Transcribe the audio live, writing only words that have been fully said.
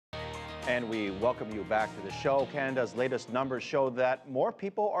And we welcome you back to the show. Canada's latest numbers show that more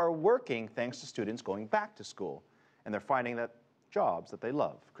people are working thanks to students going back to school. And they're finding that jobs that they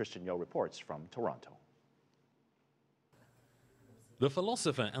love. Christian Yo reports from Toronto. The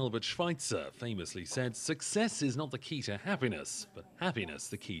philosopher Albert Schweitzer famously said, "Success is not the key to happiness, but happiness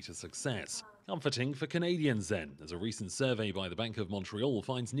the key to success." Comforting for Canadians then, as a recent survey by the Bank of Montreal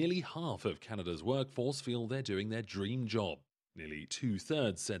finds nearly half of Canada's workforce feel they're doing their dream job. Nearly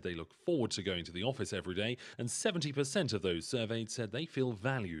 2/3 said they look forward to going to the office every day, and 70% of those surveyed said they feel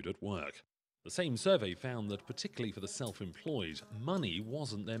valued at work. The same survey found that, particularly for the self-employed, money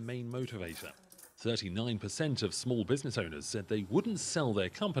wasn't their main motivator. 39% of small business owners said they wouldn't sell their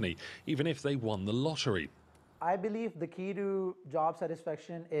company even if they won the lottery. I believe the key to job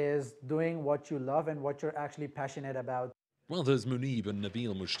satisfaction is doing what you love and what you're actually passionate about. Brothers Munib and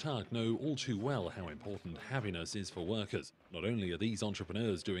Nabil Mushtaq know all too well how important happiness is for workers. Not only are these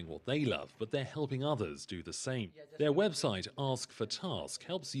entrepreneurs doing what they love, but they're helping others do the same. Their website, AskforTask,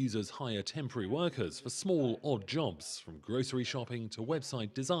 helps users hire temporary workers for small, odd jobs, from grocery shopping to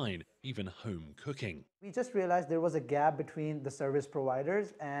website design, even home cooking. We just realized there was a gap between the service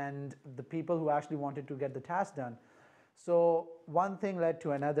providers and the people who actually wanted to get the task done. So one thing led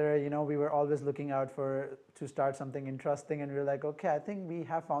to another. We were always looking out to start something interesting, and we were like, okay, I think we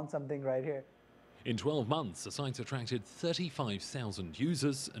have found something right here. In 12 months, the site's attracted 35,000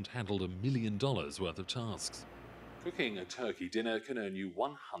 users and handled $1 million worth of tasks. Cooking a turkey dinner can earn you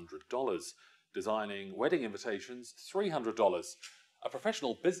 $100. Designing wedding invitations, $300. A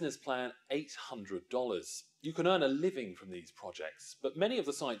professional business plan, $800. You can earn a living from these projects, but many of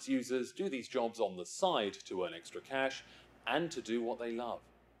the site's users do these jobs on the side to earn extra cash and to do what they love.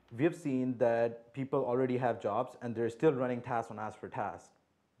 We have seen that people already have jobs and they're still running tasks on AskforTask,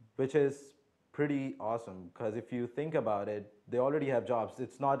 which is pretty awesome, because if you think about it, they already have jobs.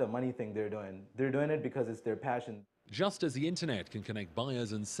 It's not a money thing they're doing. They're doing it because it's their passion. Just as the internet can connect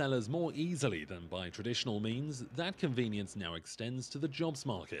buyers and sellers more easily than by traditional means, that convenience now extends to the jobs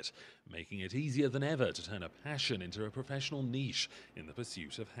market, making it easier than ever to turn a passion into a professional niche in the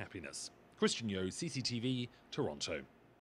pursuit of happiness. Christian Yo, CCTV, Toronto.